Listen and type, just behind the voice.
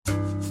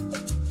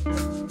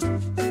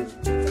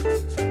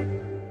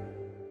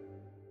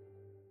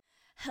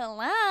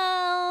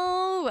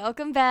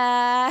welcome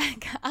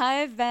back.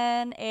 I've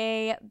been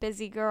a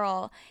busy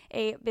girl,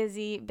 a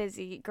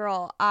busy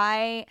girl.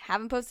 I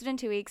haven't posted in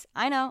 2 weeks.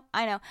 I know,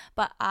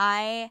 but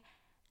I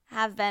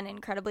have been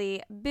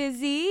incredibly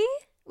busy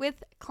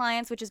with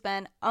clients, which has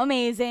been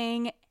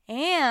amazing.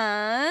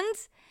 And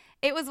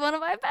it was one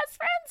of my best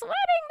friends'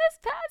 wedding this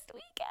past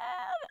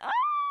weekend.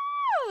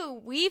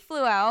 Oh, we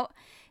flew out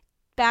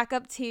back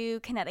up to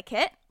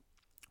Connecticut,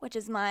 which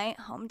is my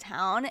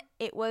hometown.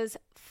 It was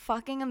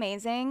fucking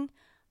amazing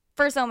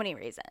for so many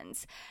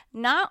reasons.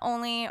 Not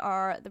only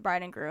are the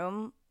bride and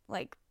groom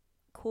like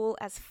cool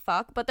as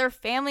fuck, but their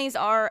families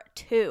are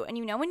too. And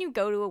you know when you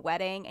go to a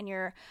wedding and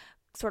you're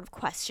sort of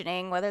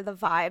questioning whether the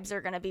vibes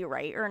are going to be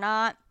right or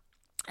not.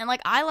 And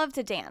like I love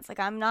to dance. Like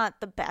I'm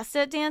not the best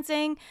at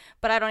dancing,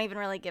 but I don't even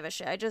really give a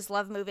shit. I just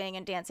love moving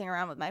and dancing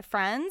around with my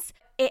friends.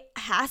 It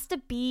has to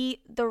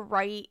be the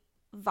right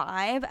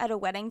vibe at a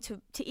wedding to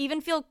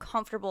even feel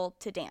comfortable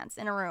to dance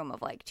in a room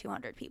of like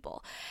 200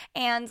 people.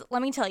 And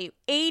let me tell you,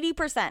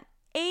 80%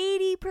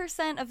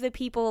 of the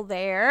people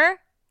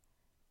there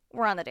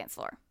were on the dance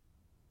floor.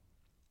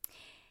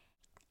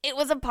 It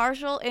was a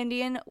partial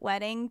Indian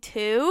wedding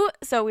too,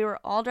 so we were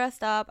all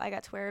dressed up. I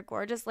got to wear a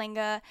gorgeous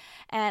lehenga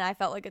and I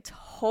felt like a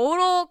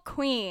total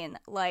queen,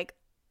 like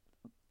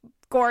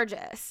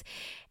gorgeous.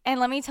 And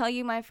let me tell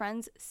you, my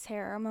friend's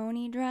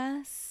ceremony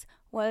dress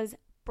was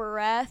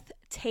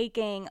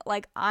breathtaking.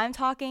 Like I'm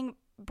talking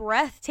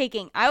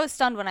breathtaking. I was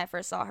stunned when I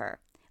first saw her.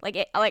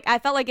 Like I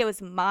felt like it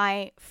was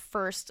my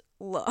first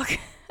look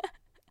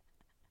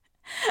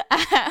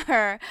at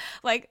her.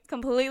 Like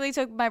completely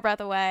took my breath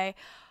away.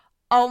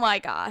 Oh my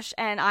gosh.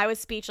 And I was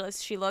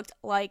speechless. She looked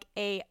like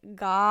a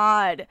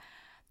god.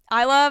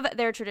 I love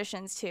their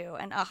traditions too.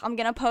 And I'm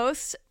going to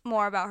post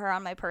more about her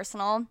on my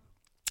personal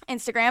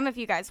Instagram if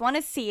you guys want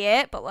to see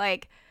it. But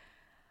like,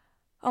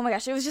 oh my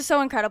gosh, it was just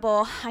so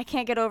incredible. I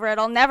can't get over it.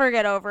 I'll never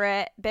get over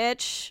it,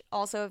 bitch.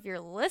 Also, if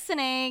you're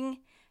listening,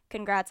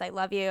 congrats. I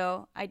love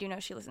you. I do know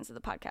she listens to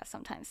the podcast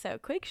sometimes. So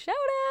quick shout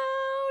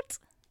out.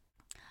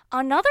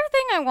 Another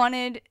thing I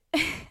wanted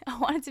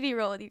to be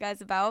real with you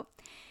guys about,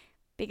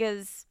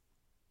 because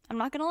I'm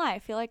not going to lie, I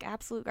feel like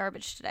absolute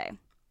garbage today.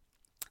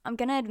 I'm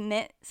going to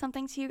admit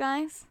something to you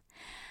guys.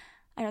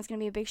 I know it's going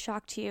to be a big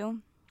shock to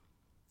you,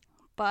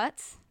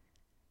 but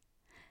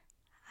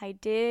I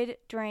did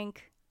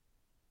drink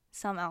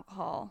some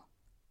alcohol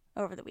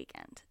over the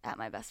weekend at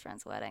my best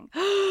friend's wedding.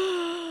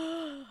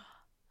 I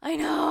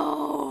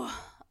know.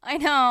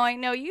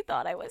 You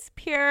thought I was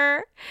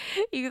pure.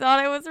 You thought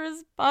I was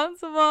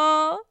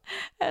responsible.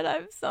 And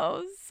I'm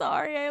so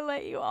sorry I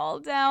let you all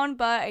down.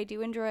 But I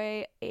do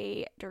enjoy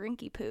a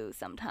drinky poo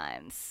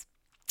sometimes.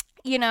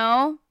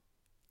 I'm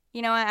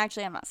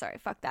not sorry.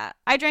 Fuck that.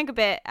 I drank a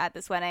bit at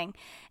this wedding.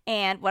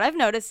 And what I've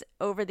noticed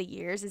over the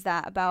years is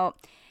that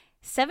about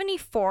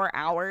 74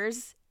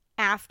 hours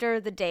after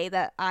the day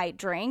that I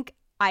drink,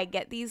 I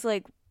get these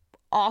like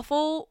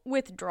awful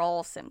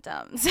withdrawal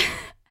symptoms.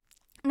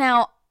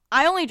 Now,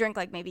 I only drink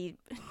like maybe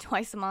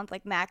twice a month,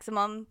 like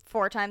maximum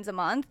 4 times a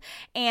month.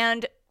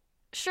 And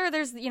sure,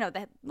 there's,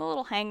 the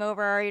little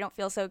hangover. You don't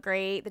feel so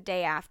great the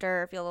day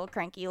after, feel a little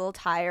cranky, a little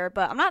tired.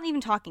 But I'm not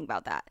even talking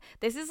about that.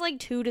 This is like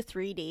 2 to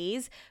 3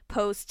 days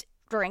post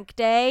drink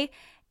day.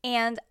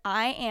 And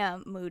I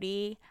am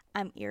moody.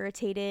 I'm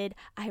irritated.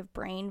 I have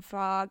brain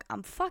fog.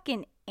 I'm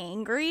fucking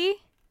angry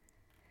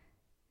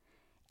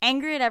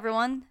at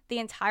everyone, the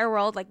entire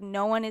world. Like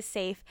no one is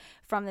safe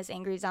from this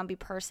angry zombie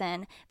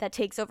person that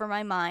takes over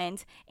my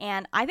mind.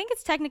 And I think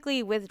it's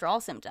technically withdrawal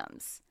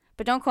symptoms,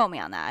 but don't quote me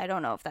on that. I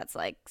don't know if that's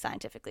like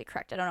scientifically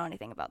correct. I don't know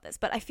anything about this,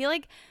 but I feel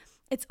like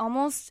it's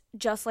almost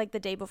just like the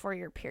day before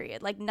your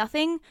period. Like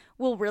nothing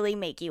will really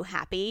make you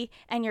happy,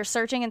 and you're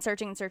searching and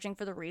searching and searching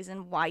for the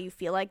reason why you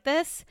feel like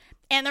this,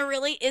 and there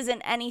really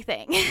isn't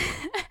anything.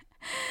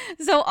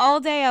 So all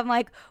day I'm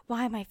like,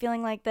 why am I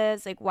feeling like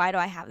this? Like, why do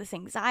I have this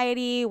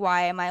anxiety?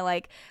 Why am I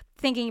like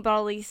thinking about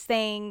all these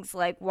things?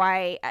 Like,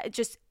 why? I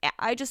just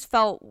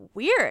felt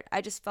weird. I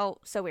just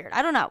felt so weird.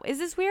 I don't know. Is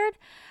this weird?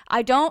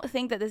 I don't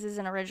think that this is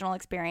an original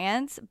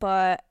experience,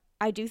 but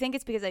I do think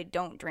it's because I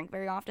don't drink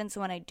very often.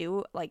 So when I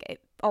do, like,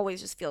 it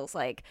always just feels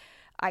like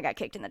I got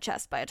kicked in the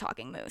chest by a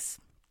talking moose.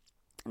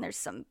 And there's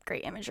some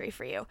great imagery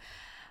for you.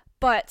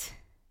 But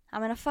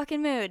I'm in a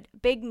fucking mood.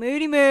 Big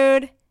moody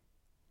mood.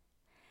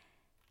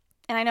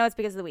 And I know it's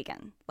because of the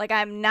weekend. Like,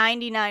 I'm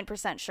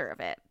 99% sure of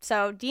it.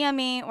 So DM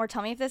me or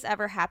tell me if this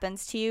ever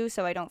happens to you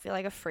so I don't feel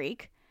like a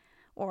freak.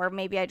 Or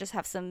maybe I just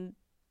have some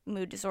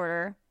mood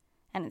disorder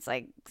and it's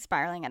like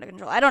spiraling out of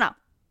control. I don't know.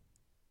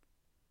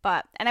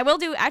 And I will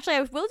do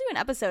an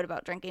episode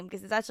about drinking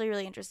because it's actually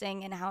really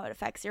interesting and how it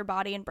affects your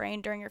body and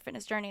brain during your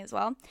fitness journey as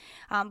well.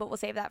 But we'll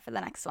save that for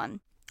the next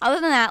one.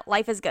 Other than that,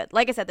 life is good.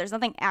 Like I said, there's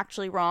nothing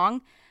actually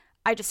wrong.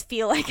 I just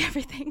feel like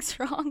everything's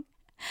wrong.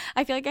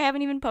 I feel like I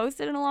haven't even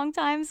posted in a long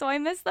time, so I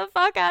miss the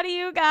fuck out of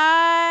you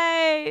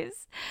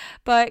guys.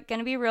 But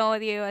gonna be real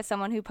with you, as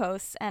someone who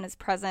posts and is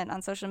present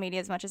on social media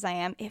as much as I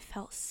am, it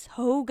felt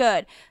so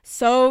good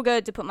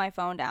to put my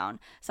phone down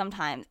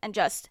sometimes and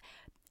just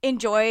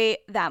enjoy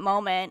that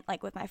moment,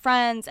 like with my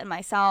friends and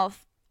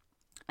myself.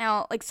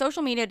 Now, like,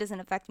 social media doesn't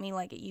affect me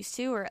like it used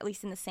to, or at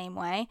least in the same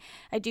way.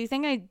 I do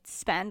think I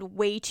spend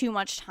way too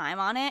much time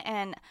on it,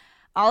 and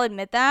I'll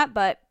admit that,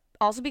 but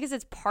also because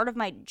it's part of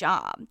my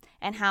job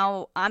and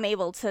how I'm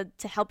able to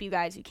help you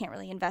guys who can't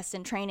really invest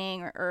in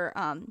training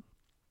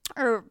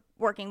or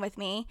working with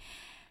me.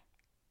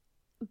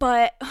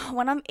 But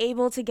when I'm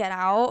able to get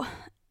out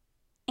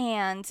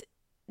and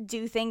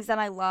do things that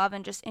I love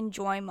and just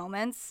enjoy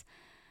moments,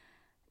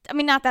 I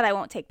mean, not that I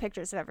won't take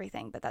pictures of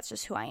everything, but that's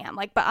just who I am.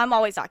 Like, but I'm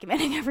always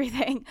documenting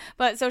everything.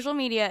 But social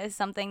media is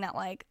something that,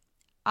 like,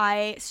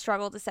 I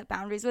struggle to set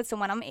boundaries with. So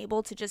when I'm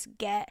able to just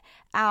get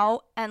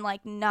out and,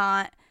 like,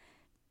 not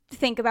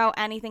think about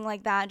anything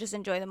like that, just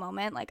enjoy the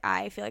moment, like,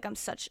 I feel like I'm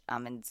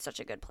in such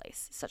a good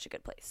place.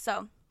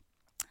 So,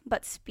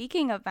 but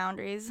speaking of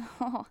boundaries,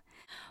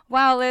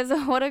 wow, Liz,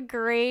 what a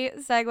great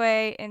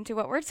segue into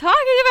what we're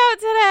talking about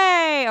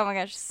today. Oh my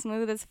gosh,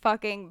 smooth as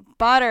fucking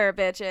butter,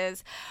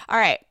 bitches. All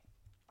right.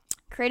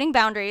 Creating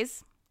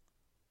boundaries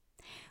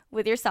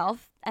with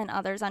yourself and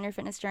others on your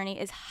fitness journey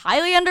is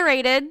highly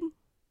underrated.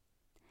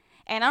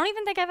 And I don't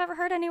even think I've ever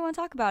heard anyone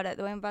talk about it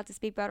the way I'm about to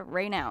speak about it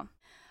right now.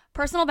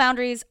 Personal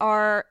boundaries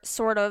are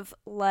sort of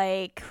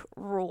like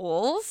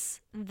rules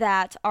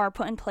that are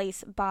put in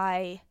place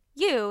by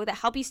you that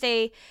help you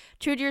stay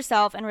true to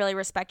yourself and really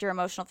respect your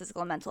emotional,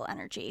 physical, and mental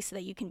energy so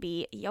that you can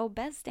be your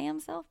best damn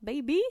self,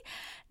 baby.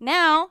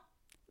 Now,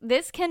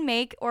 this can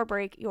make or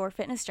break your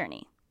fitness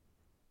journey.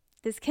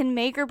 This can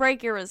make or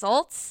break your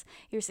results,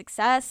 your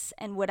success,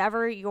 and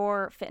whatever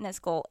your fitness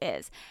goal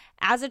is.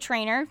 As a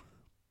trainer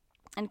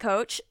and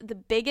coach, the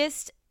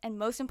biggest and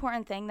most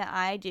important thing that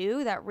I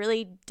do that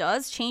really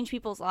does change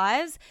people's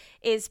lives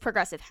is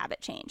progressive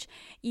habit change.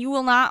 You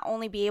will not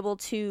only be able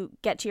to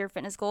get to your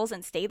fitness goals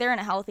and stay there in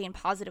a healthy and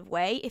positive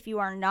way if you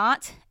are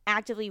not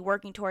actively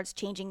working towards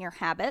changing your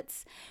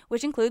habits,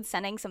 which includes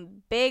setting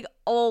some big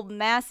old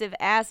massive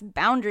ass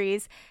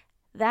boundaries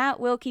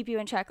that will keep you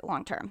in check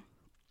long term.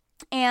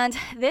 And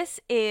this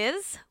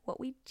is what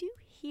we do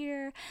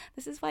here.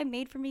 This is why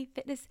Made For Me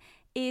Fitness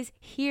is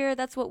here.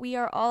 That's what we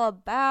are all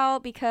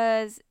about,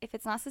 because if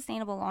it's not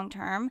sustainable long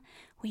term,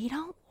 we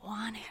don't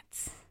want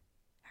it.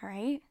 All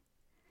right?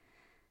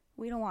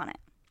 We don't want it.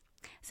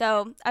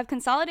 So I've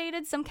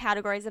consolidated some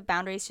categories of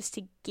boundaries just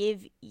to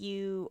give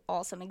you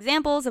all some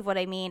examples of what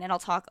I mean, and I'll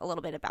talk a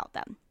little bit about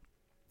them.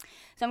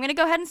 So I'm going to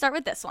go ahead and start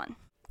with this one.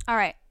 All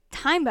right,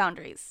 time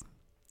boundaries.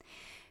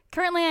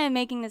 Currently, I am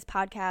making this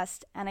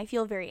podcast, and I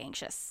feel very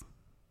anxious.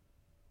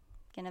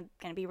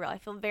 Gonna be real. I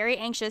feel very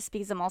anxious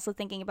because I'm also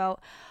thinking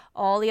about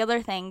all the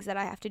other things that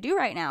I have to do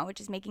right now,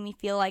 which is making me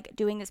feel like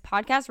doing this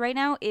podcast right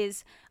now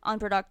is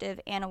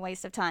unproductive and a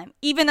waste of time.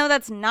 Even though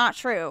that's not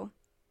true,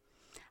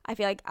 I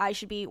feel like I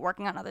should be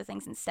working on other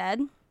things instead.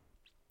 And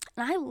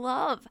I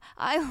love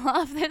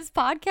this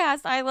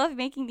podcast. I love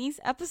making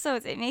these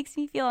episodes. It makes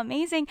me feel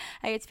amazing.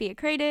 I get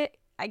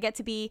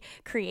to be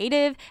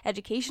creative,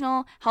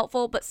 educational,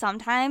 helpful, but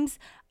sometimes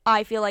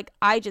I feel like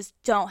I just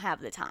don't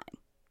have the time.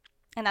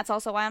 And that's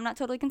also why I'm not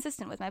totally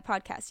consistent with my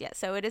podcast yet.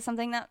 So it is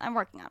something that I'm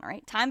working on,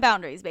 right? Time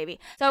boundaries, baby.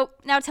 So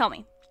now tell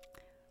me,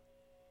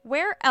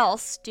 where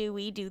else do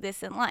we do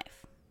this in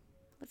life?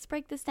 Let's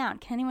break this down.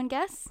 Can anyone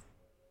guess?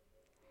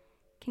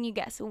 Can you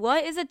guess?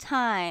 What is a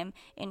time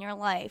in your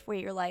life where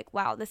you're like,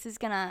 wow, this is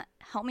going to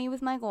help me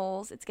with my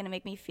goals. It's going to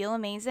make me feel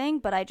amazing,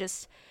 but I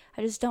just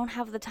don't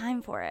have the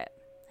time for it.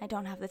 I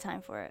don't have the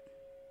time for it.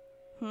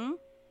 All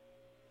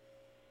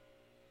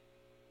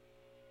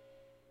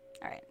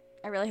right.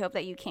 I really hope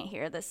that you can't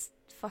hear this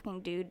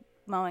fucking dude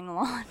mowing the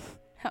lawn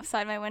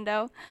outside my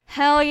window.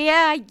 Hell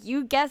yeah,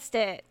 you guessed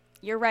it.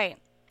 You're right.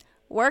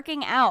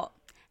 Working out.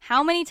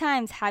 How many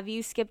times have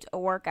you skipped a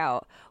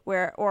workout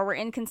or were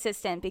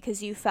inconsistent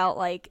because you felt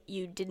like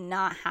you did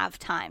not have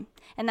time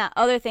and that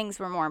other things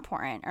were more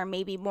important or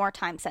maybe more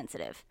time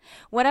sensitive?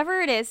 Whatever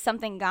it is,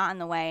 something got in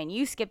the way and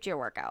you skipped your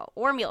workout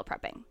or meal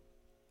prepping.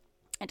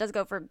 It does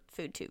go for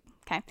food too,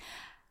 okay?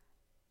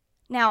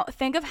 Now,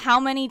 think of how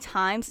many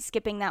times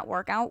skipping that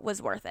workout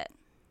was worth it.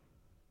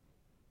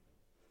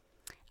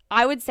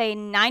 I would say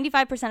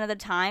 95% of the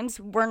times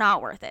were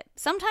not worth it.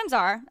 Sometimes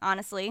are,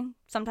 honestly.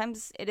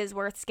 Sometimes it is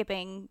worth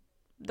skipping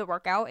the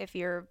workout if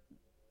you're,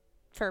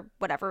 for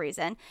whatever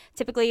reason.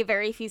 Typically,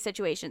 very few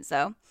situations,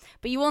 though.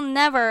 But you will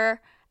never,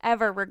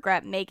 ever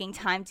regret making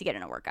time to get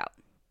in a workout.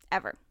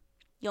 Ever.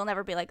 You'll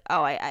never be like,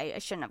 oh, I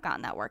shouldn't have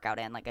gotten that workout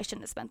in. Like, I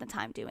shouldn't have spent the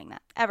time doing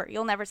that. Ever.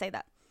 You'll never say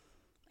that.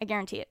 I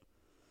guarantee it.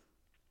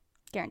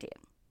 Guarantee it.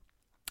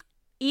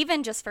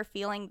 Even just for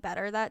feeling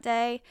better that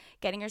day,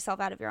 getting yourself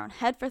out of your own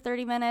head for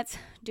 30 minutes,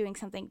 doing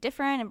something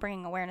different and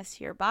bringing awareness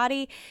to your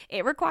body,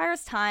 it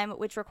requires time,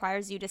 which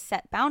requires you to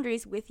set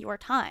boundaries with your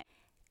time.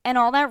 And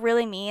all that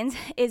really means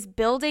is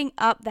building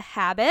up the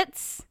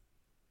habits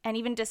and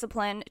even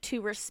discipline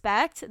to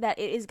respect that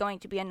it is going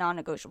to be a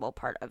non-negotiable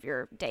part of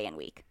your day and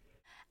week.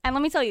 And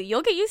let me tell you,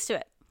 you'll get used to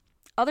it.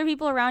 Other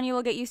people around you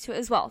will get used to it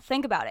as well.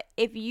 Think about it.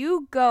 If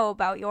you go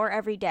about your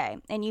everyday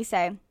and you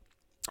say,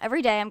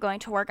 every day I'm going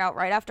to work out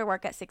right after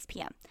work at 6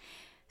 p.m.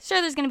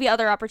 Sure, there's going to be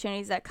other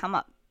opportunities that come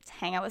up.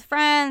 hang out with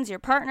friends, your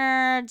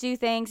partner, do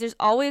things. There's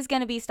always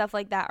going to be stuff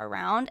like that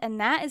around, and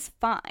that is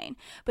fine.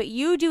 But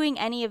you doing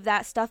any of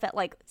that stuff at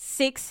like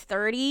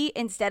 6:30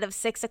 instead of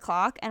 6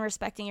 o'clock and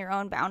respecting your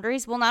own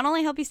boundaries will not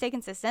only help you stay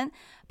consistent,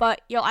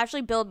 but you'll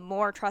actually build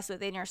more trust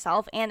within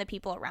yourself and the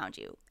people around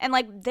you. And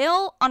like,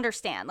 they'll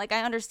understand. Like,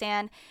 I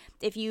understand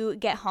if you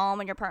get home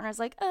and your partner's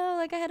like, oh,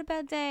 like I had a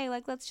bad day,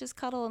 like let's just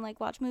cuddle and like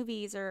watch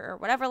movies or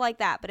whatever like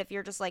that. But if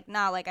you're just like,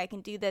 nah, like I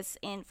can do this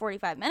in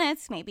 45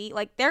 minutes maybe,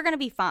 like they're going to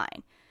be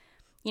fine.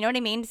 You know what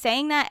I mean?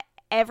 Saying that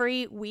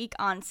every week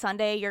on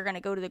Sunday you're going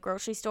to go to the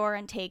grocery store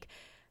and take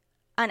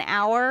an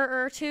hour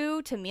or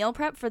two to meal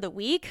prep for the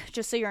week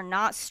just so you're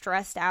not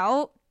stressed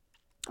out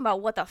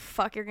about what the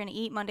fuck you're going to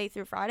eat Monday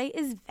through Friday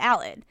is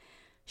valid.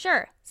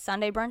 Sure,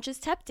 Sunday brunch is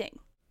tempting.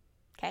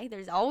 Okay,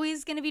 there's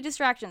always going to be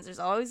distractions. There's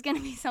always going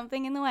to be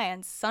something in the way,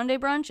 and Sunday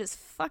brunch is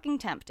fucking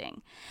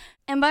tempting.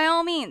 And by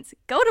all means,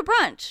 go to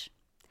brunch.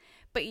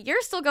 But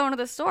you're still going to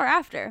the store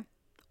after.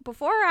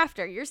 Before or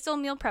after, you're still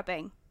meal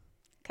prepping.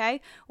 Okay,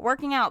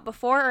 working out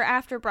before or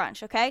after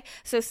brunch. Okay,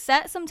 so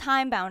set some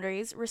time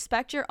boundaries,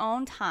 respect your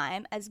own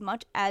time as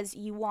much as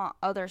you want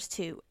others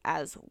to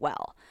as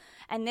well.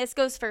 And this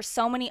goes for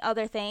so many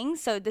other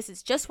things. So this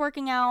is just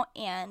working out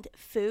and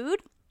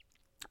food.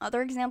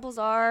 Other examples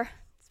are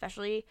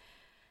especially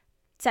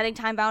setting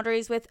time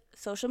boundaries with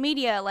social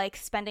media, like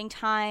spending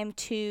time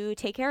to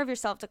take care of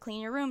yourself, to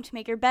clean your room, to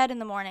make your bed in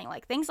the morning,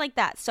 like things like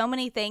that. So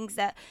many things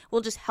that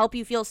will just help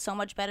you feel so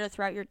much better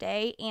throughout your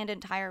day and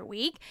entire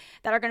week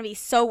that are going to be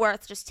so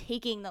worth just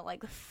taking the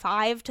like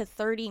 5 to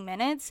 30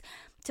 minutes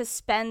to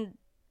spend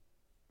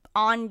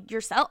on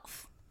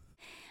yourself.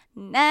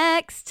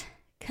 Next,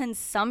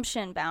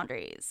 consumption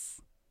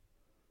boundaries.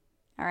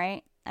 All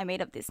right, I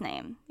made up this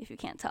name if you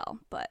can't tell,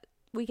 but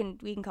we can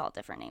call it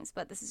different names,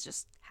 but this is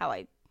just how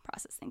I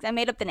process things. I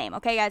made up the name.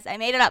 Okay, guys, I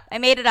made it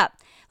up.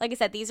 Like I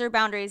said, these are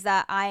boundaries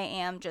that I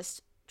am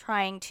just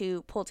trying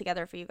to pull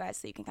together for you guys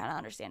so you can kind of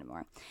understand it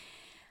more.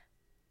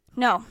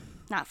 No,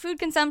 not food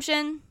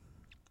consumption,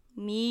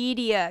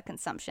 media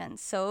consumption,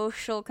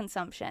 social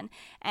consumption,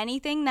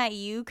 anything that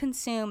you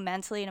consume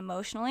mentally and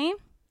emotionally.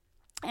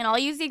 And I'll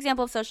use the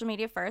example of social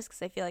media first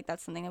because I feel like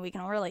that's something that we can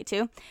all relate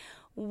to.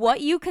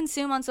 What you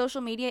consume on social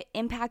media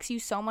impacts you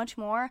so much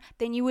more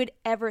than you would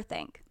ever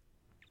think.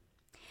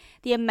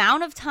 The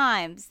amount of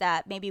times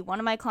that maybe one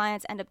of my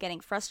clients end up getting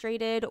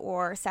frustrated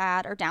or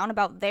sad or down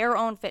about their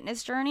own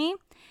fitness journey,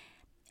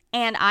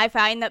 and I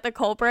find that the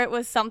culprit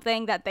was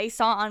something that they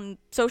saw on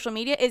social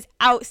media, is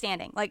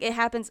outstanding. Like, it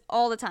happens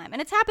all the time.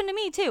 And it's happened to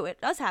me too. It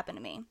does happen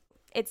to me.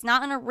 It's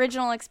not an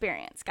original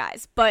experience,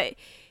 guys, but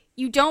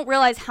you don't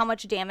realize how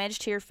much damage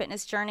to your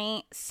fitness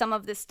journey some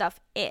of this stuff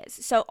is.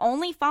 So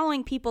only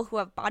following people who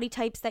have body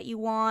types that you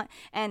want,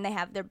 and they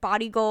have their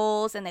body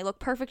goals, and they look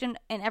perfect in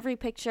every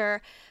picture.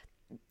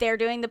 They're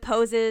doing the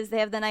poses, they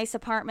have the nice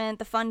apartment,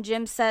 the fun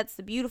gym sets,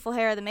 the beautiful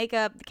hair, the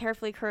makeup, the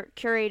carefully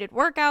curated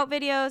workout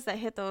videos that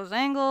hit those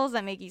angles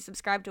that make you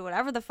subscribe to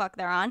whatever the fuck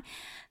they're on.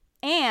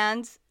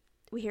 And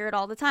we hear it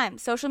all the time.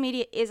 Social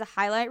media is a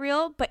highlight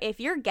reel, but if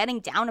you're getting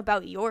down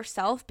about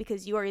yourself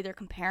because you are either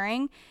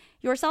comparing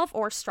yourself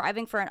or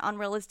striving for an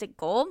unrealistic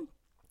goal,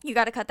 you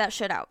got to cut that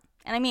shit out.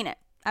 And I mean it.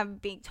 I'm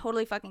being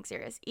totally fucking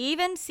serious.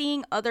 Even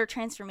seeing other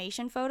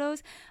transformation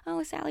photos,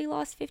 oh, Sally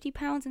lost 50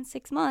 pounds in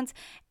 6 months,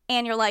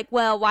 and you're like,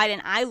 well, why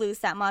didn't I lose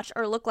that much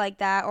or look like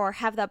that or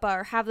have that butt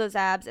or have those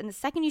abs? And the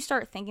second you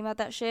start thinking about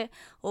that shit,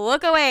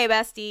 look away,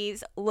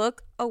 besties.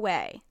 Look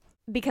away.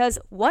 Because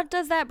what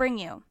does that bring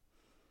you?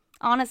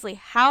 Honestly,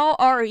 how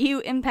are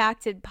you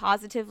impacted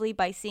positively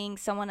by seeing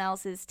someone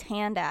else's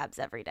tanned abs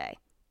every day?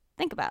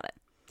 Think about it.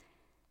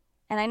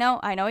 And I know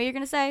what you're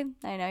going to say.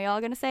 I know y'all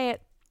are going to say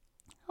it.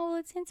 Oh,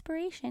 it's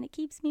inspiration. It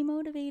keeps me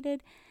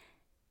motivated.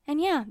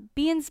 And yeah,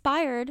 be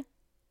inspired.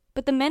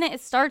 But the minute it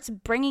starts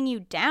bringing you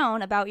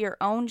down about your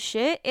own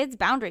shit, it's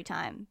boundary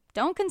time.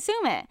 Don't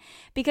consume it,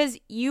 because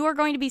you are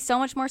going to be so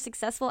much more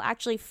successful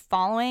actually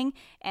following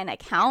an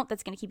account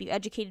that's going to keep you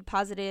educated,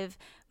 positive,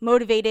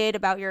 motivated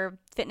about your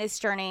fitness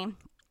journey.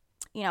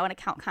 You know, an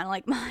account kind of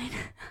like mine.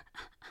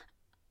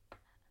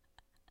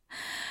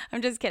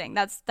 I'm just kidding.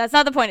 That's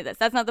not the point of this.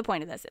 That's not the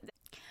point of this.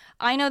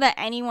 I know that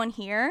anyone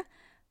here,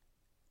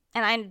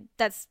 and I'm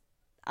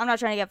not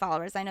trying to get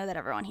followers. I know that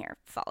everyone here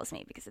follows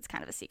me because it's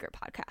kind of a secret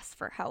podcast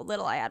for how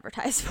little I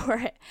advertise for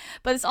it.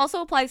 But this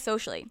also applies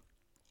socially.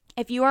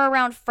 If you are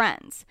around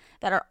friends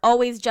that are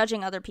always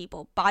judging other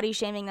people, body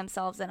shaming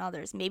themselves and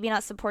others, maybe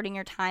not supporting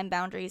your time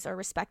boundaries or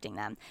respecting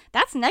them,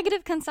 that's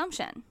negative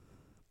consumption.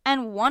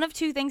 And one of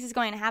two things is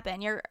going to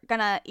happen. You're going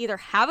to either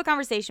have a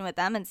conversation with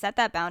them and set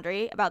that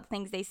boundary about the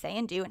things they say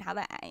and do and how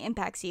that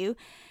impacts you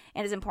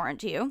and is important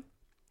to you.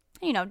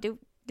 You know, do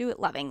it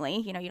lovingly.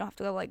 You know, you don't have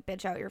to go like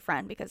bitch out your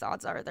friend, because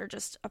odds are they're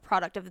just a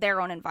product of their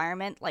own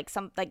environment. Like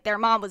their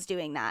mom was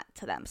doing that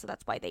to them, so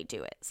that's why they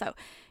do it. So, you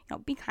know,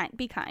 be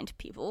kind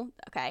people,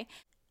 okay?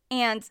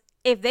 And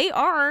if they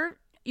are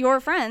your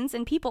friends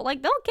and people,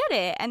 like, they'll get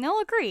it and they'll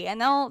agree and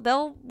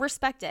they'll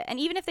respect it. And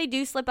even if they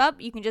do slip up,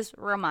 you can just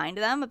remind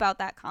them about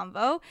that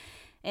convo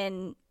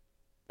in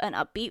an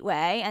upbeat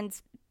way. And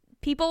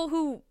people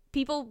who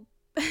people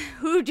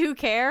who do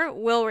care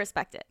will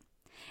respect it.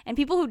 And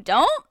people who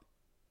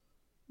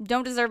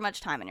don't deserve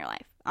much time in your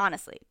life,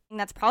 honestly. And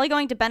that's probably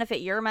going to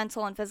benefit your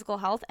mental and physical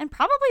health, and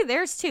probably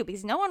theirs too,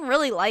 because no one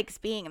really likes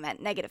being a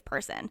negative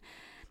person,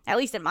 at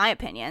least in my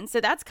opinion. So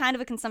that's kind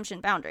of a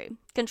consumption boundary.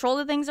 Control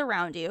the things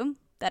around you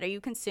that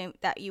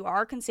you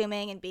are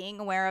consuming and being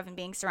aware of and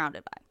being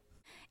surrounded by.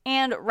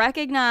 And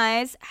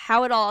recognize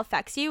how it all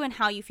affects you and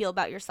how you feel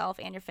about yourself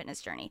and your fitness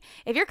journey.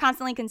 If you're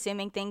constantly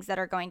consuming things that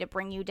are going to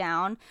bring you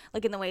down,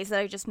 like in the ways that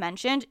I just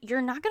mentioned,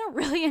 you're not going to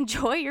really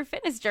enjoy your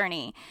fitness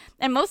journey.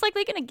 And most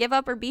likely going to give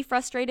up or be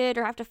frustrated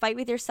or have to fight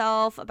with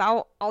yourself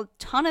about a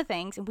ton of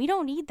things. And we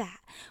don't need that.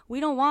 We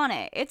don't want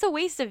it. It's a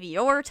waste of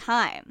your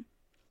time.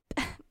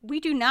 We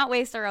do not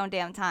waste our own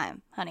damn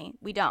time, honey.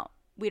 We don't.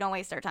 We don't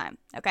waste our time,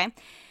 okay?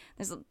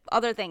 There's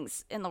other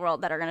things in the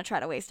world that are going to try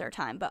to waste our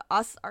time, but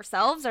us,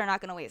 ourselves, are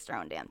not going to waste our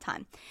own damn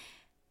time.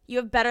 You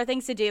have better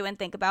things to do and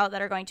think about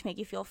that are going to make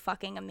you feel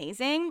fucking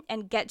amazing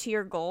and get to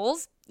your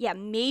goals. Yeah,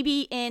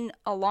 maybe in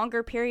a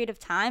longer period of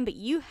time, but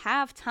you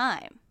have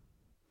time.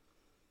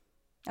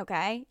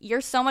 Okay?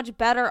 You're so much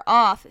better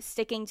off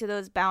sticking to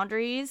those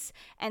boundaries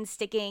and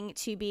sticking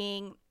to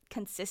being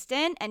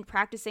consistent and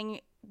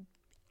practicing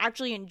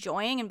actually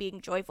enjoying and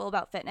being joyful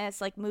about fitness,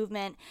 like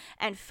movement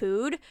and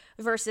food,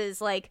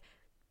 versus like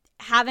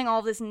having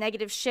all this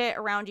negative shit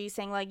around you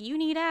saying like, you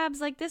need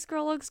abs, like this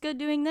girl looks good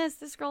doing this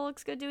girl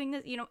looks good doing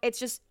this,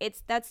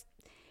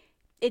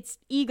 it's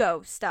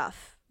ego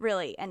stuff,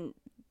 really. And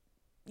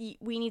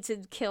we need to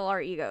kill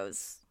our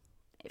egos.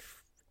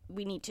 If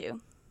we need to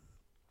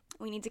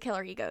kill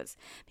our egos,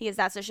 because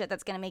that's the shit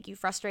that's gonna make you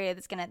frustrated,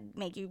 that's gonna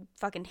make you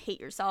fucking hate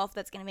yourself,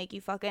 that's gonna make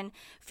you fucking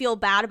feel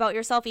bad about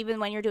yourself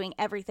even when you're doing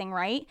everything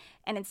right.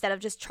 And instead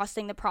of just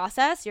trusting the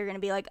process, you're gonna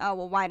be like, oh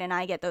well, why didn't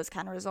I get those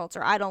kind of results,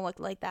 or I don't look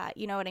like that,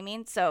 you know what I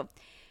mean? So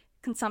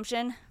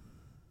consumption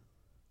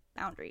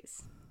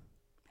boundaries.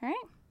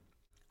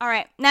 All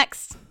right,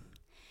 next,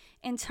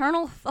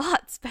 internal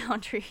thoughts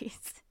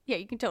boundaries. Yeah,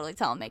 you can totally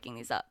tell I'm making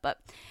these up,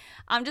 but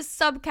I'm just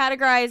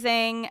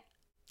subcategorizing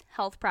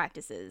health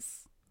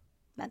practices,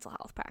 mental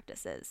health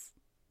practices,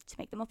 to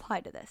make them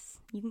apply to this.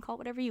 You can call it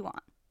whatever you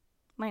want.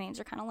 My names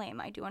are kind of lame.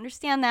 I do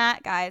understand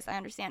that, guys. I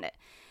understand it.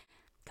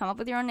 Come up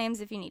with your own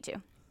names if you need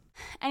to.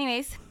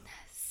 Anyways,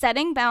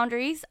 setting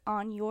boundaries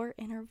on your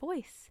inner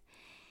voice.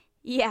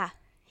 Yeah,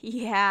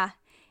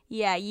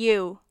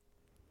 you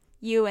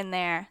in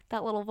there.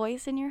 That little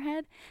voice in your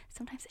head.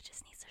 Sometimes it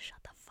just needs to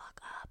shut the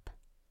fuck up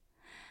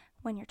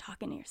when you're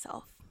talking to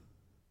yourself.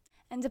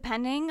 And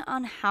depending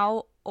on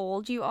how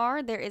old you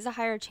are, there is a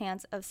higher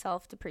chance of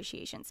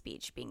self-depreciation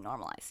speech being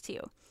normalized to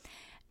you.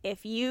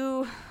 If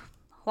you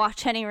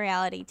watch any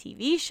reality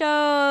TV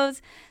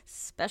shows,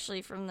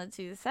 especially from the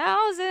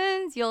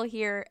 2000s, you'll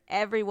hear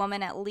every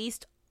woman at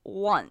least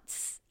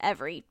once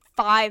every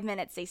 5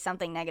 minutes say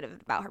something negative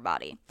about her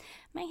body.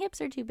 My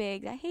hips are too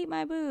big. I hate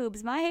my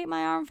boobs. I hate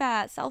my arm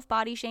fat.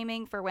 Self-body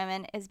shaming for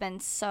women has been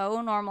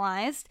so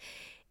normalized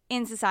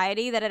in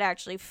society that it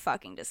actually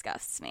fucking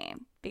disgusts me,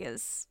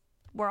 because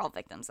we're all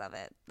victims of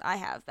it. I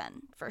have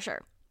been, for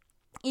sure.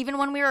 Even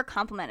when we were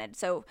complimented.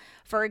 So,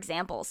 for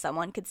example,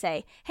 someone could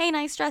say, hey,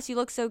 nice dress, you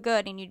look so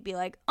good. And you'd be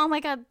like, oh my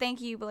God,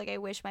 thank you. But like, I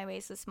wish my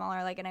waist was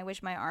smaller. Like, and I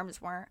wish my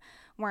arms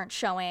weren't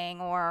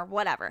showing, or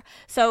whatever.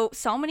 So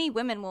many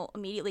women will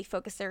immediately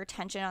focus their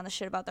attention on the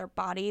shit about their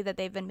body that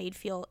they've been made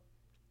feel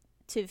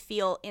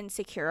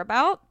insecure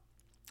about.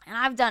 And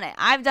I've done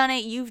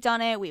it. You've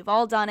done it. We've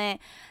all done it.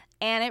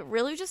 And it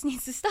really just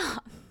needs to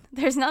stop.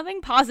 There's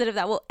nothing positive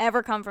that will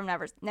ever come from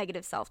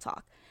negative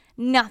self-talk.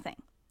 Nothing.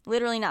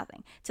 Literally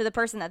nothing. To the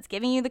person that's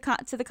giving you the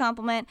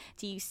compliment,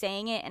 to you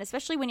saying it, and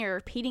especially when you're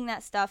repeating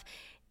that stuff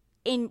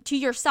to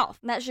yourself.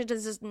 That shit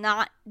does just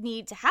not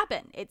need to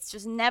happen. It's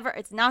not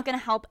going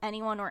to help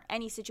anyone or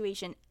any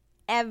situation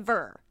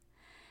ever.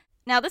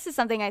 Now, this is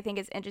something I think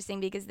is interesting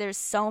because there's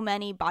so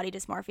many body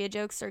dysmorphia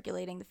jokes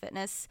circulating the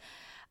fitness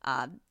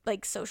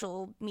like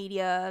social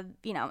media,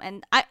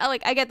 and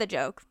I get the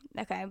joke,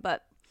 okay,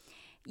 but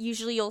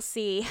usually you'll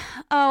see,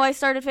 oh, I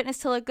started fitness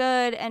to look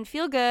good and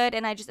feel good,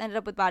 and I just ended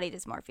up with body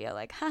dysmorphia.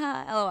 Like,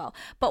 haha, lol.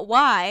 But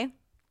why?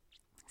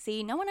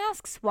 See, no one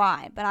asks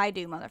why, but I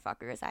do,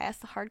 motherfuckers. I ask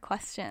the hard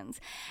questions.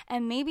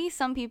 And maybe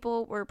some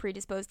people were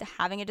predisposed to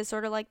having a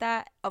disorder like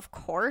that. Of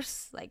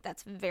course, like,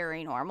 that's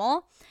very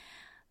normal.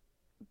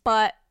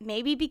 But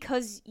maybe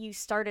because you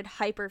started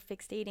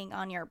hyper-fixating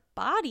on your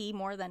body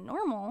more than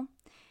normal,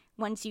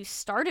 once you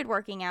started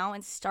working out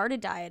and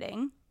started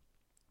dieting,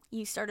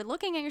 you started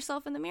looking at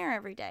yourself in the mirror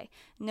every day,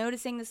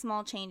 noticing the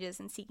small changes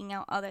and seeking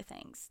out other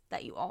things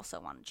that you also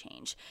want to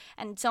change,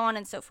 and so on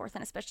and so forth.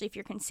 And especially if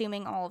you're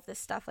consuming all of this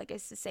stuff, like I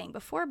was saying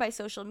before, by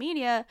social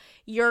media,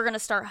 you're going to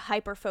start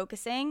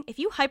hyper-focusing. If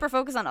you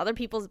hyper-focus on other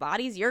people's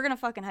bodies, you're going to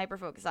fucking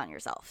hyper-focus on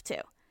yourself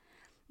too.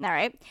 All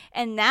right?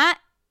 And that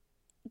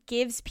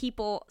gives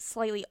people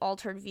slightly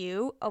altered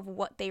view of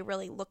what they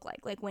really look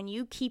like. Like when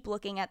you keep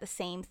looking at the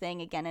same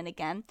thing again and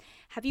again,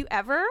 have you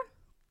ever...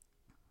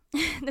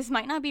 this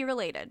might not be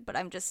related, but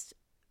I'm just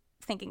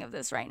thinking of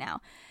this right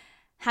now.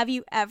 Have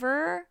you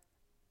ever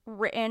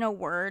written a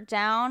word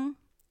down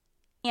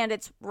and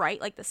it's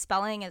right, like the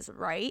spelling is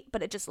right,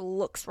 but it just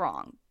looks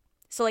wrong.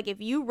 So like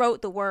if you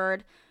wrote the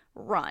word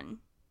run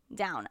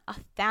down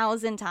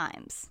 1,000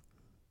 times,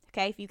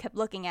 okay, if you kept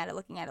looking at it,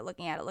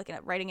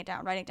 writing it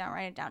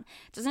down,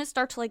 doesn't it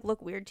start to like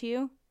look weird to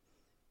you?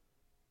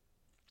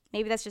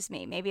 Maybe that's just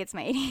me. Maybe it's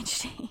my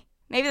ADHD.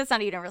 Maybe that's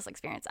not a universal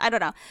experience. I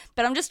don't know.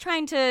 But I'm just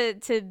trying to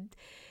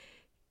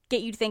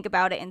get you to think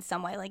about it in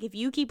some way. Like if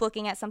you keep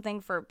looking at something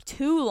for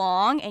too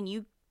long and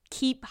you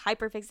keep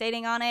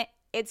hyperfixating on it,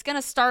 it's going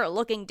to start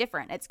looking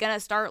different. It's going to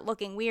start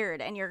looking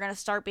weird. And you're going to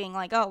start being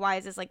like, oh, why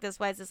is this like this?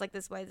 Why is this like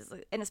this? Why is this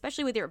like... And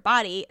especially with your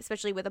body,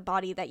 especially with a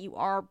body that you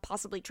are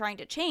possibly trying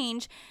to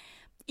change,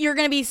 you're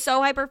going to be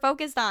so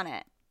hyper-focused on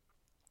it.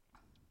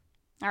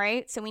 All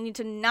right? So we need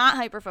to not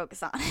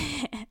hyper-focus on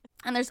it.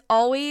 And there's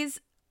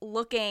always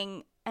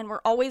looking... And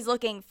we're always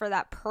looking for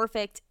that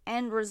perfect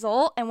end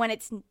result. And when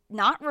it's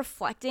not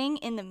reflecting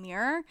in the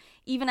mirror,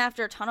 even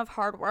after a ton of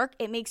hard work,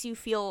 it makes you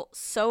feel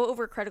so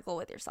overcritical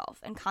with yourself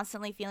and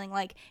constantly feeling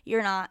like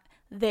you're not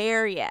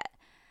there yet.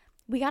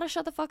 We got to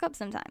shut the fuck up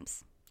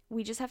sometimes.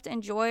 We just have to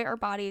enjoy our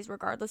bodies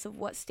regardless of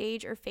what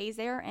stage or phase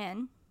they are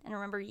in. And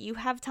remember, you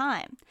have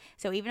time.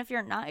 So even if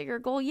you're not at your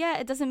goal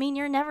yet, it doesn't mean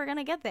you're never going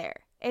to get there.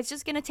 It's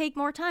just going to take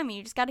more time. And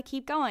you just got to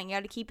keep going. You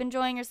got to keep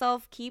enjoying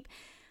yourself, keep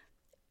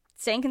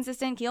staying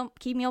consistent,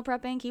 keep meal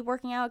prepping, keep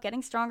working out,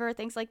 getting stronger,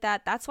 things like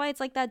that. That's why it's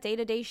like that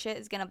day-to-day shit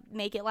is going to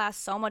make it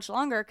last so much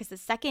longer, because the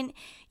second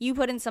you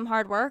put in some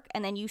hard work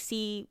and then you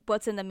see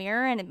what's in the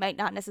mirror and it might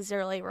not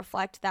necessarily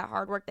reflect that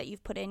hard work that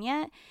you've put in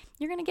yet,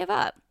 you're going to give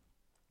up.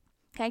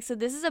 Okay, so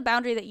this is a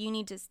boundary that you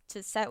need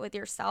to set with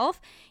yourself.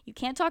 You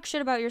can't talk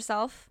shit about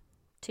yourself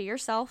to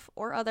yourself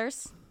or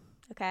others,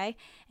 okay?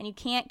 And you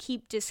can't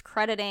keep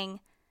discrediting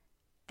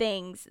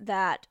things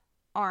that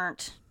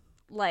aren't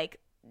like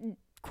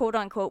quote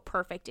unquote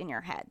perfect in your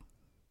head.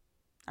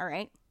 All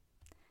right?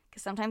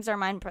 Because sometimes our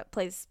mind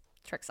plays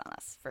tricks on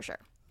us, for sure.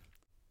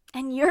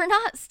 And you're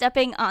not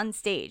stepping on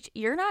stage.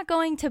 You're not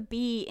going to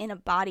be in a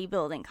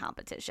bodybuilding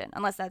competition,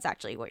 unless that's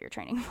actually what you're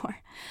training for.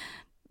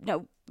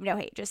 No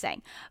hate, just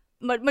saying.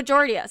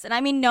 Majority of us, and I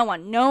mean no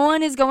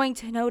one is going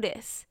to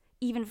notice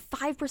even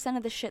 5%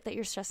 of the shit that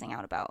you're stressing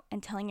out about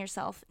and telling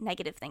yourself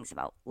negative things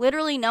about.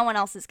 Literally no one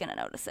else is going to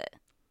notice it.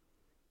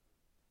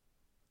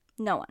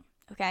 No one,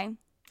 okay?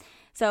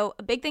 So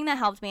a big thing that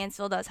helped me and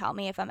still does help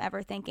me if I'm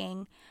ever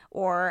thinking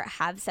or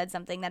have said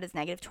something that is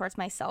negative towards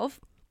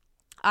myself,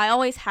 I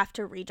always have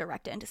to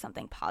redirect it into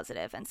something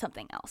positive and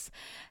something else.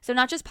 So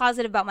not just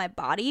positive about my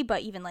body,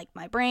 but even like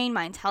my brain,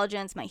 my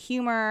intelligence, my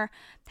humor,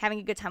 having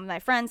a good time with my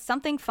friends,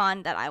 something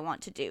fun that I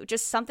want to do.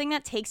 Just something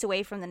that takes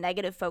away from the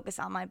negative focus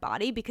on my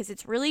body, because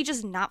it's really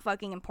just not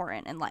fucking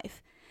important in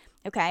life.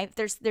 Okay?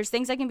 There's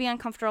things I can be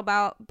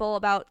uncomfortable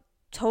about,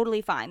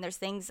 totally fine. There's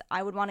things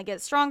I would want to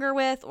get stronger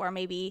with, or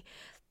maybe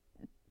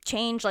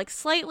change like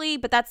slightly,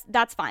 but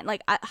that's fine.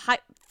 Like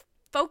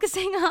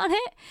focusing on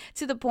it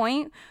to the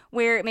point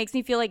where it makes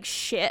me feel like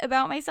shit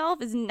about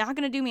myself is not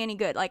going to do me any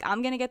good. Like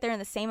I'm going to get there in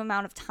the same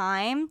amount of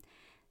time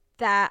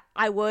that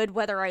I would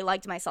whether I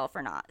liked myself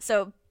or not.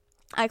 So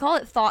I call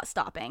it thought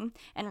stopping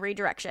and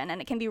redirection,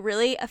 and it can be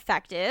really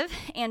effective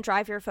and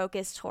drive your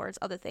focus towards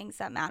other things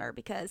that matter,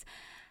 because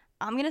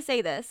I'm going to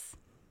say this,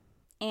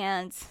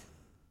 and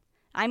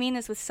I mean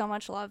this with so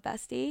much love,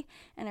 bestie,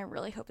 and I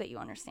really hope that you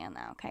understand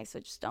that, okay? So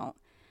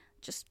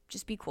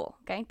just be cool,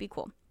 okay? Be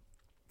cool.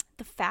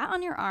 The fat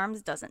on your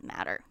arms doesn't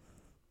matter,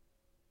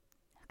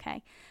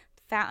 okay?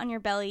 The fat on your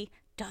belly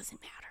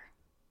doesn't matter,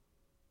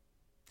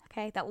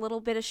 okay? That little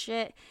bit of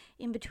shit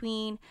in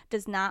between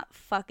does not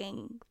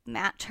fucking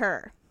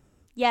matter.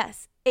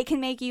 Yes, it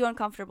can make you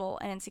uncomfortable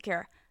and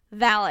insecure.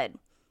 Valid.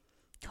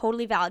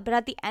 Totally valid. But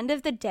at the end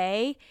of the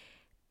day,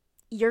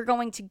 you're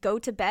going to go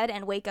to bed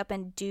and wake up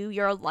and do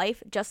your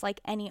life just like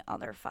any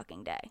other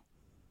fucking day.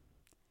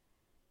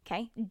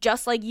 Okay?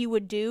 Just like you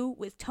would do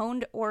with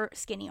toned or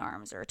skinny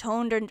arms, or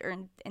toned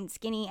and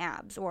skinny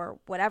abs, or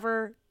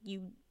whatever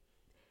you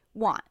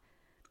want.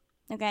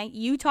 Okay?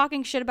 You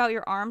talking shit about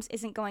your arms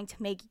isn't going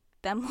to make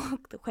them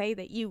look the way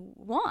that you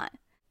want.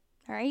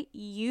 All right?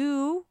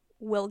 You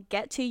will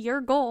get to your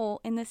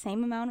goal in the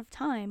same amount of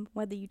time,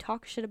 whether you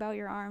talk shit about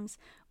your arms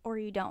or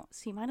you don't.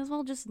 So you might as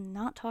well just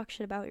not talk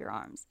shit about your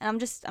arms.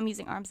 And I'm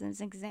using arms as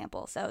an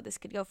example. So this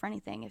could go for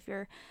anything. If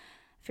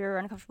you're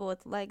uncomfortable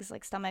with legs,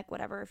 like stomach,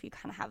 whatever, if you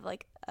kind of have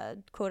like a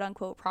quote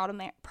unquote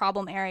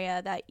problem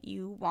area that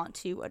you want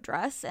to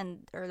address,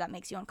 or that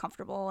makes you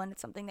uncomfortable and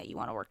it's something that you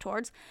want to work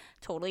towards,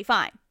 totally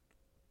fine.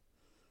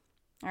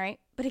 All right.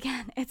 But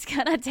again, it's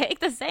going to take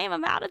the same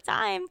amount of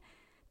time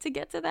to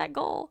get to that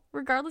goal,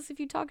 regardless if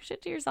you talk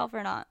shit to yourself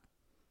or not.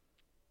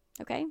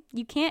 Okay?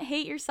 You can't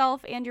hate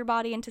yourself and your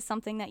body into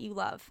something that you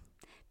love,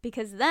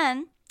 because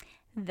then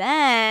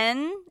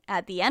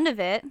at the end of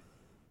it,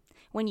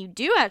 when you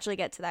do actually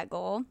get to that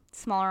goal,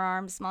 smaller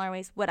arms, smaller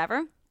waist,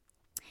 whatever,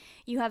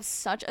 you have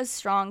such a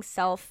strong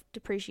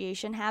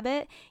self-depreciation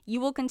habit, you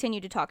will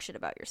continue to talk shit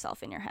about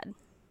yourself in your head,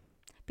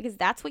 because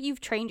that's what you've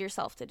trained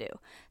yourself to do.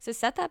 So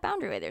set that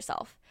boundary with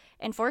yourself.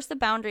 Enforce the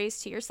boundaries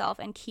to yourself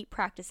and keep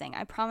practicing.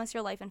 I promise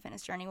your life and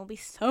fitness journey will be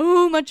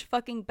so much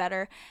fucking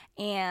better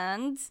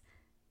and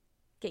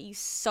get you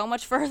so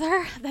much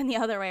further than the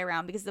other way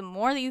around, because the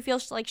more that you feel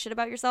like shit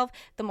about yourself,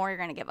 the more you're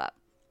going to give up.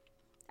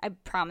 I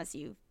promise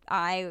you.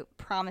 I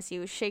promise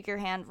you. Shake your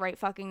hand right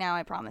fucking now.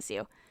 I promise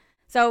you.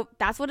 So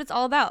that's what it's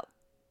all about.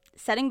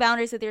 Setting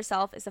boundaries with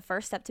yourself is the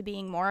first step to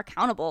being more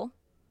accountable.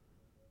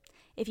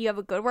 If you have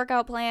a good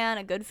workout plan,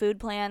 a good food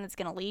plan that's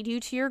going to lead you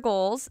to your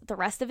goals, the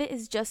rest of it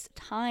is just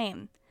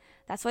time.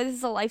 That's why this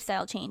is a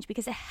lifestyle change,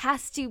 because it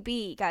has to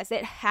be, guys.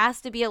 It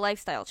has to be a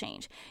lifestyle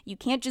change. You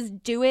can't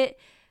just do it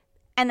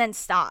and then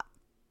stop.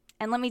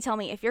 And let me tell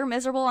me, if you're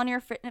miserable on your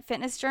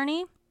fitness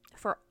journey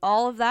for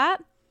all of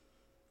that,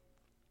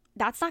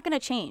 that's not going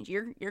to change.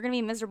 You're going to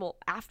be miserable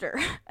after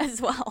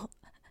as well.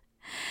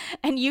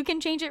 And you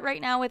can change it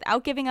right now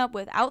without giving up,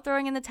 without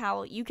throwing in the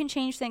towel. You can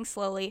change things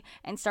slowly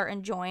and start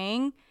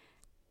enjoying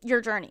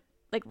your journey,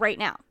 like right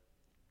now.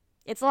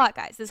 It's a lot,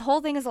 guys. This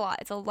whole thing is a lot.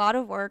 It's a lot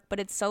of work, but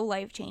it's so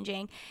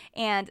life-changing.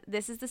 And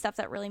this is the stuff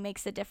that really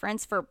makes the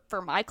difference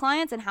for my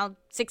clients and how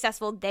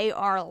successful they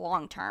are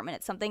long-term. And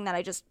it's something that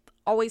I just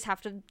always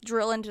have to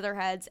drill into their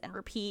heads and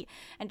repeat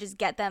and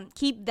just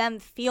keep them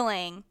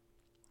feeling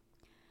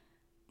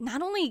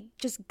not only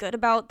just good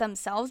about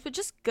themselves, but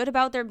just good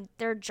about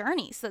their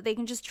journey, so that they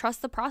can just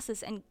trust the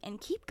process and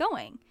keep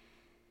going.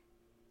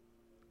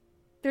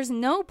 There's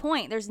no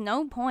point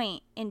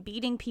in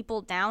beating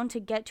people down to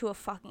get to a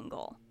fucking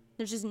goal.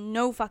 There's just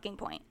no fucking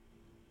point.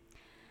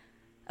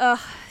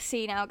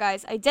 See now,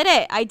 guys, I did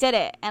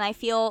it, and I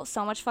feel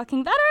so much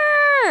fucking better.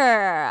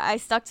 I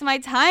stuck to my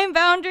time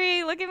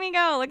boundary. Look at me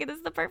go. Look at this,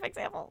 the perfect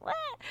example.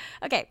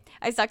 Okay,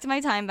 I stuck to my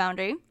time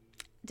boundary,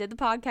 did the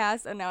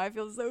podcast, and now I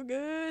feel so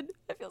good.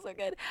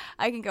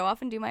 I can go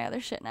off and do my other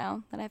shit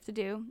now that I have to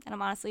do, and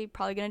I'm honestly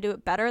probably going to do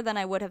it better than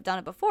I would have done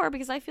it before,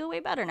 because I feel way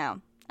better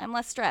now. I'm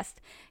less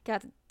stressed.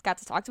 Got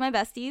to talk to my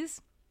besties,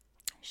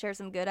 share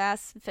some good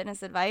ass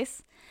fitness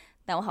advice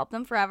that will help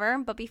them forever.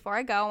 But before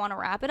I go, I want to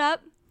wrap it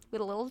up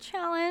with a little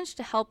challenge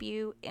to help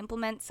you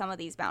implement some of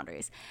these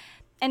boundaries.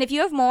 And if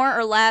you have more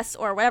or less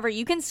or whatever,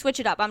 you can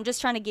switch it up. I'm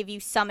just trying to give you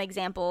some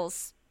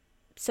examples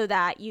so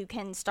that you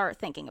can start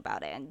thinking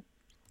about it. And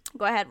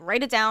go ahead,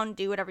 write it down,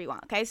 do whatever you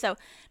want. Okay, so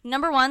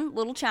number 1,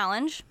 little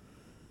challenge.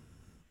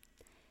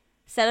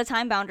 Set a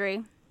time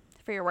boundary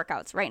for your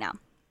workouts right now.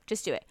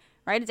 Just do it.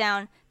 Write it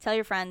down, tell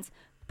your friends,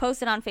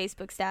 post it on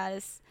Facebook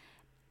status,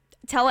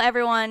 tell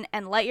everyone,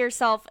 and let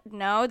yourself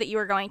know that you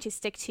are going to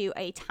stick to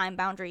a time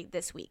boundary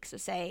this week. So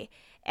say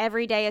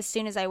every day as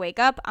soon as I wake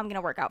up, I'm going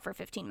to work out for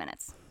 15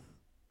 minutes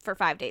for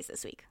 5 days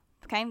this week.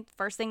 Okay?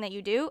 First thing that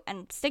you do,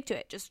 and stick to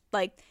it. Just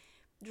like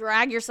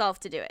drag yourself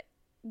to do it.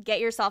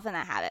 Get yourself in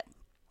that habit.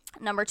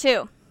 Number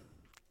 2,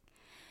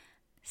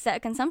 set a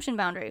consumption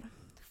boundary.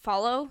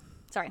 Unfollow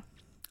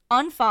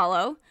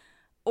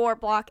or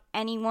block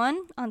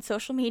anyone on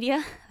social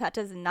media that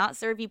does not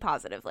serve you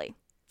positively.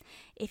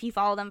 If you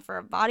follow them for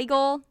a body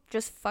goal,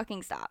 just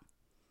fucking stop.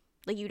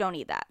 Like, you don't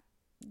need that.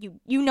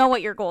 You know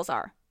what your goals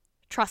are.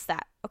 Trust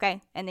that,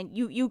 okay? And then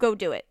you go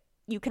do it.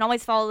 You can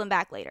always follow them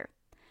back later.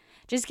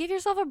 Just give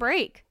yourself a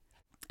break.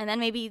 And then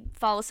maybe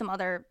follow some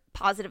other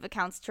positive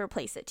accounts to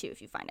replace it too,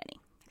 if you find any,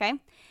 okay?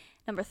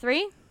 Number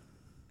 3,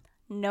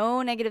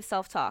 no negative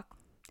self-talk.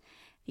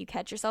 If you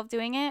catch yourself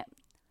doing it,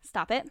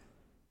 stop it.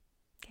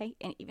 Okay,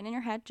 and even in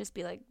your head, just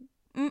be like,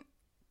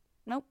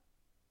 nope,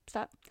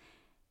 stop.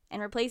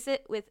 And replace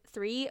it with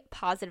 3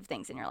 positive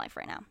things in your life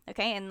right now,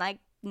 okay? And like,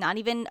 not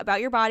even about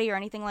your body or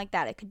anything like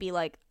that. It could be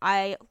like,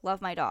 I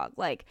love my dog.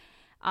 Like,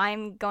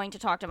 I'm going to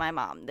talk to my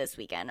mom this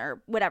weekend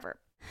or whatever.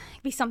 It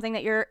could be something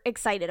that you're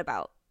excited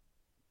about,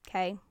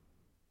 okay?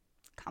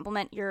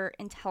 Compliment your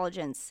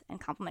intelligence and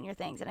compliment your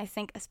things. And I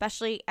think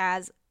especially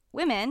as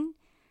women,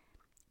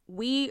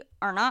 we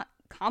are not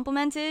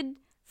complimented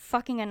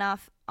fucking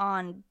enough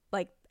on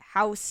like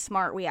how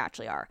smart we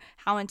actually are,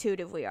 how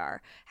intuitive we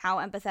are, how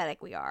empathetic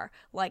we are,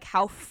 like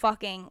how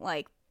fucking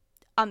like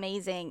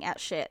amazing at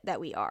shit that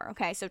we are.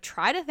 Okay, so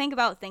try to think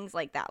about things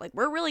like that. Like,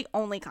 we're really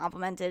only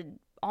complimented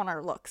on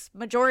our looks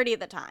majority of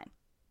the time.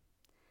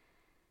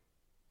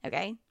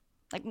 Okay,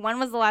 like, when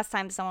was the last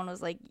time someone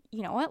was like,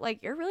 you know what,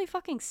 like, you're really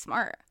fucking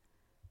smart?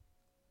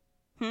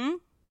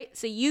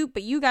 So you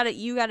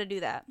gotta do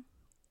that.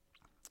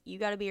 You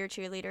gotta be your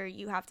cheerleader.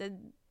 You have to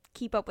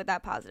keep up with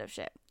that positive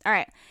shit. All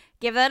right,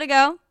 give that a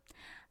go.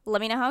 Let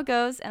me know how it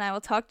goes, and I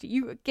will talk to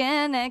you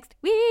again next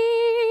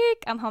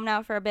week. I'm home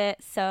now for a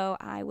bit, so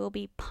I will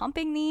be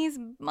pumping these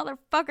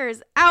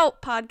motherfuckers out,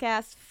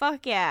 podcast.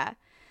 Fuck yeah.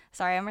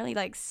 Sorry, I'm really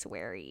like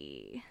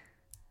sweary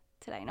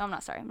today. No, I'm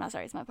not sorry.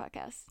 It's my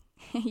podcast.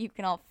 You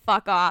can all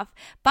fuck off.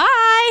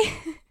 Bye.